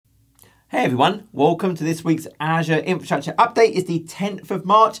Hey everyone, welcome to this week's Azure Infrastructure Update. It's the 10th of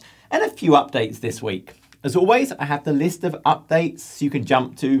March and a few updates this week. As always, I have the list of updates. You can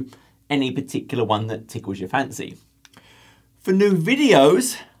jump to any particular one that tickles your fancy. For new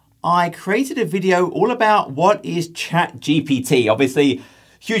videos, I created a video all about what is ChatGPT. Obviously,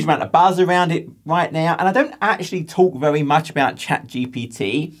 huge amount of buzz around it right now, and I don't actually talk very much about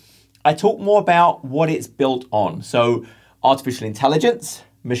ChatGPT. I talk more about what it's built on. So artificial intelligence,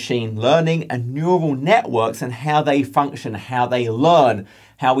 machine learning, and neural networks, and how they function, how they learn,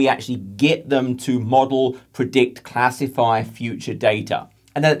 how we actually get them to model, predict, classify future data.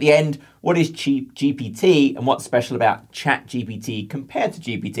 And then at the end, what is GPT and what's special about ChatGPT compared to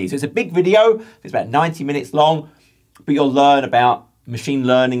GPT? So it's a big video, it's about 90 minutes long, but you'll learn about machine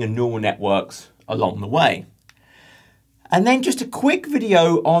learning and neural networks along the way. And then just a quick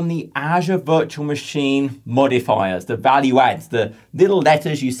video on the Azure Virtual Machine modifiers, the value adds, the little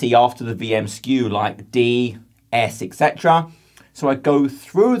letters you see after the VM SKU like D, S, etc. So I go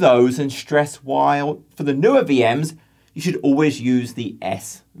through those and stress why for the newer VMs, you should always use the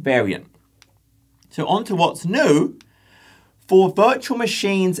S variant. So on to what's new. For virtual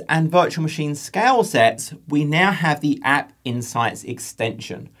machines and virtual machine scale sets, we now have the App Insights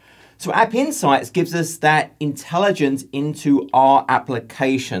extension. So App Insights gives us that intelligence into our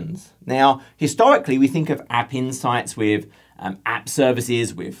applications. Now, historically, we think of App Insights with app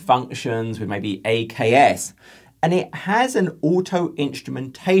services, with functions, with maybe AKS, and it has an auto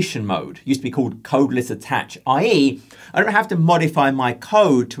instrumentation mode. It used to be called codeless attach, i.e., I don't have to modify my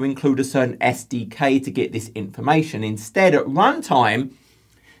code to include a certain SDK to get this information. Instead, at runtime,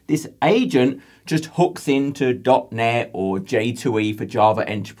 this agent just hooks into .NET or J2E for Java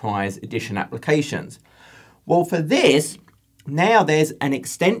Enterprise Edition applications. Well, for this, now there's an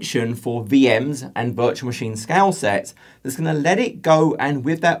extension for VMs and virtual machine scale sets that's going to let it go, and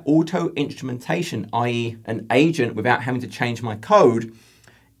with that auto instrumentation, i.e. an agent without having to change my code,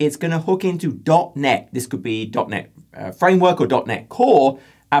 it's going to hook into .NET. This could be .NET Framework or .NET Core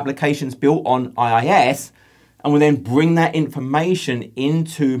applications built on IIS, and will then bring that information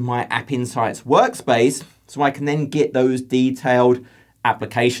into my App Insights workspace so I can then get those detailed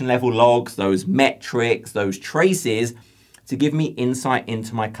application level logs, those metrics, those traces to give me insight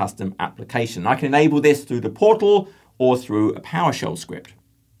into my custom application. I can enable this through the portal or through a PowerShell script.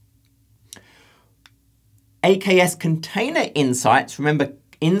 AKS Container Insights, remember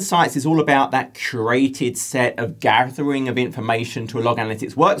Insights is all about that curated set of gathering of information to a log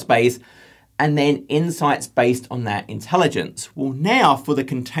analytics workspace, and then insights based on that intelligence. Well, now for the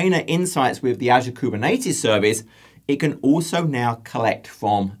container insights with the Azure Kubernetes service, it can also now collect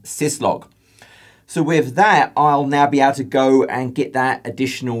from syslog. So with that, I'll now be able to go and get that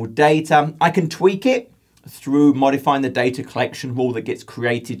additional data. I can tweak it through modifying the data collection rule that gets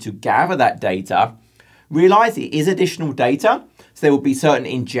created to gather that data. Realize it is additional data, so there will be certain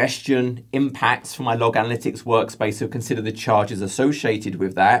ingestion impacts for my log analytics workspace, so consider the charges associated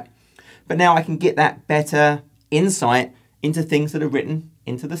with that. But now I can get that better insight into things that are written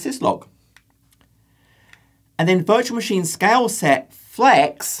into the syslog. And then virtual machine scale set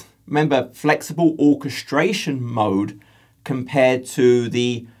flex, remember flexible orchestration mode compared to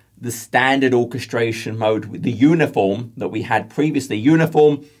the standard orchestration mode with the uniform that we had previously.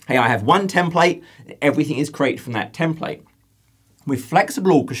 Uniform, hey, I have one template, everything is created from that template. With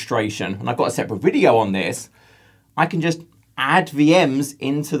flexible orchestration, and I've got a separate video on this, I can just add VMs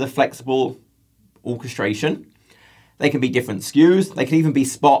into the flexible orchestration. They can be different SKUs. They can even be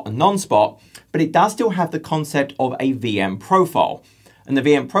spot and non-spot, but it does still have the concept of a VM profile. And the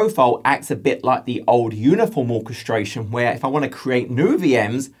VM profile acts a bit like the old uniform orchestration, where if I want to create new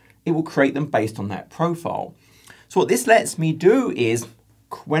VMs, it will create them based on that profile. So what this lets me do is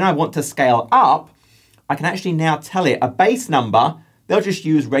when I want to scale up, I can actually now tell it a base number. They'll just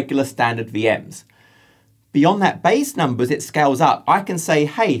use regular standard VMs. Beyond that base numbers, it scales up. I can say,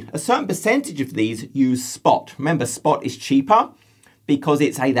 hey, a certain percentage of these use Spot. Remember, Spot is cheaper because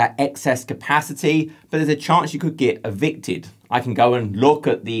it's that excess capacity, but there's a chance you could get evicted. I can go and look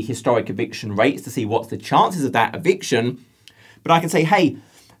at the historic eviction rates to see what's the chances of that eviction. But I can say, hey,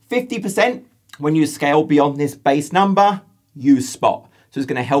 50% when you scale beyond this base number, use Spot. So it's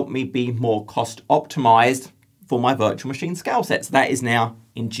going to help me be more cost optimized for my virtual machine scale sets. That is now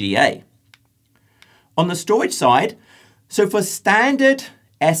in GA. On the storage side, so for standard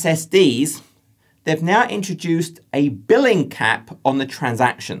SSDs, they've now introduced a billing cap on the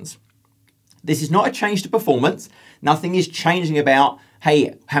transactions. This is not a change to performance. Nothing is changing about,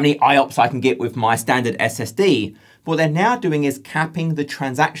 hey, how many IOPS I can get with my standard SSD. What they're now doing is capping the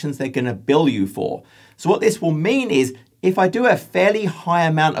transactions they're going to bill you for. So what this will mean is if I do a fairly high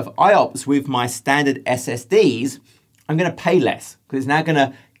amount of IOPS with my standard SSDs, I'm going to pay less because it's now going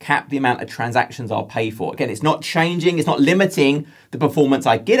to cap the amount of transactions I'll pay for. Again, it's not changing, it's not limiting the performance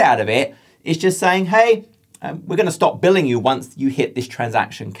I get out of it. It's just saying, hey, we're going to stop billing you once you hit this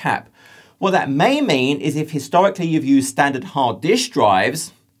transaction cap. What that may mean is if historically you've used standard hard disk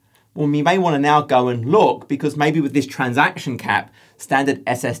drives, well, you may want to now go and look because maybe with this transaction cap, standard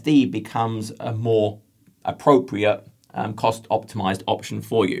SSD becomes a more appropriate cost optimized option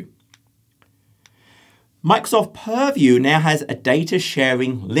for you. Microsoft Purview now has a data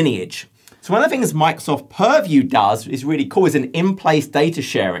sharing lineage. So one of the things Microsoft Purview does is really cool, is an in-place data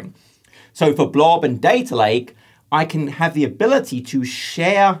sharing. So for Blob and Data Lake, I can have the ability to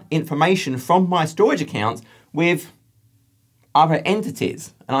share information from my storage accounts with other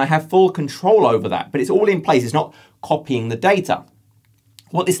entities. And I have full control over that, but it's all in place. It's not copying the data.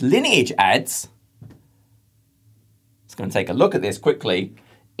 What this lineage adds, let's go and take a look at this quickly,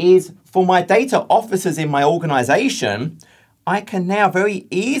 is for my data officers in my organization, I can now very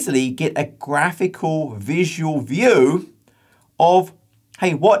easily get a graphical visual view of,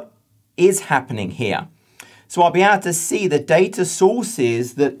 hey, what is happening here? So I'll be able to see the data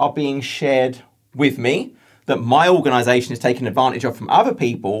sources that are being shared with me, that my organization is taking advantage of from other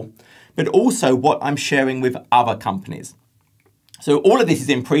people, but also what I'm sharing with other companies. So all of this is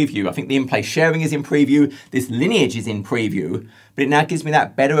in preview. I think the in-place sharing is in preview. This lineage is in preview, but it now gives me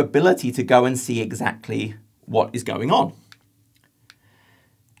that better ability to go and see exactly what is going on.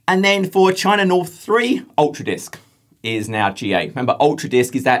 And then for China North 3, UltraDisk is now GA. Remember,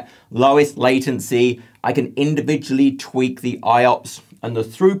 UltraDisk is that lowest latency. I can individually tweak the IOPS and the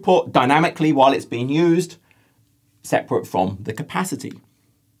throughput dynamically while it's being used, separate from the capacity.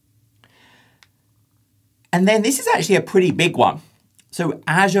 And then this is actually a pretty big one. So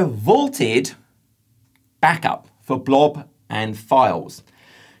Azure Vaulted Backup for blob and files.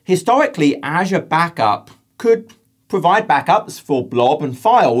 Historically, Azure Backup could provide backups for blob and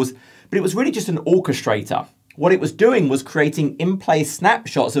files, but it was really just an orchestrator. What it was doing was creating in-place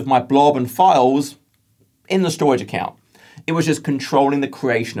snapshots of my blob and files in the storage account. It was just controlling the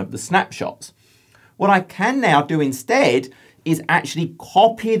creation of the snapshots. What I can now do instead is actually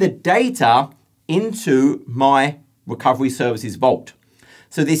copy the data into my recovery services vault.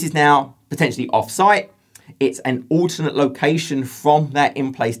 So this is now potentially offsite. It's an alternate location from that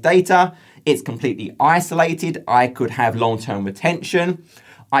in-place data. It's completely isolated. I could have long-term retention.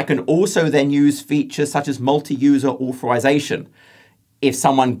 I can also then use features such as multi-user authorization. If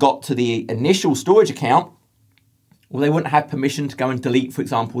someone got to the initial storage account, well, they wouldn't have permission to go and delete, for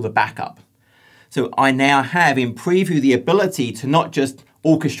example, the backup. So I now have in preview the ability to not just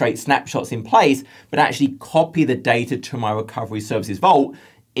orchestrate snapshots in place, but actually copy the data to my recovery services vault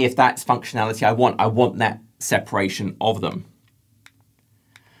if that's functionality I want. I want that separation of them.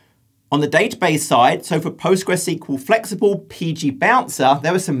 On the database side, so for PostgreSQL Flexible PgBouncer,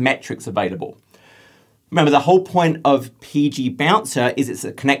 there are some metrics available. Remember, the whole point of PgBouncer is it's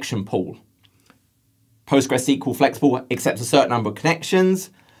a connection pool. PostgreSQL Flexible accepts a certain number of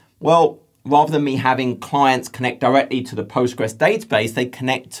connections. Well, rather than me having clients connect directly to the Postgres database, they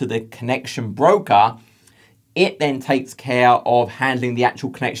connect to the connection broker. It then takes care of handling the actual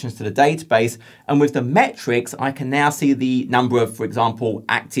connections to the database. And with the metrics, I can now see the number of, for example,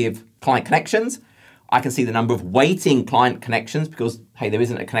 active client connections. I can see the number of waiting client connections because, hey, there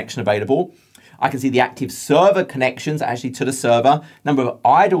isn't a connection available. I can see the active server connections actually to the server, number of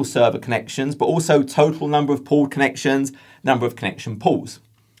idle server connections, but also total number of pooled connections, number of connection pools.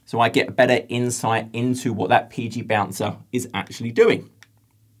 So I get a better insight into what that PgBouncer is actually doing.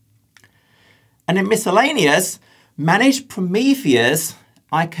 And in miscellaneous, managed Prometheus,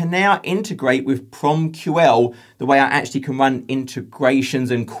 I can now integrate with PromQL the way I actually can run integrations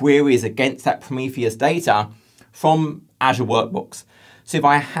and queries against that Prometheus data from Azure Workbooks. So if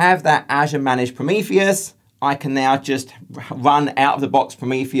I have that Azure Managed Prometheus, I can now just run out of the box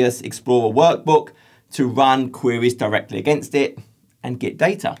Prometheus Explorer Workbook to run queries directly against it and get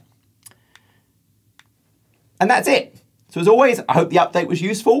data. And that's it. So as always, I hope the update was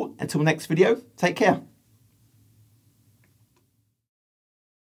useful. Until next video, take care.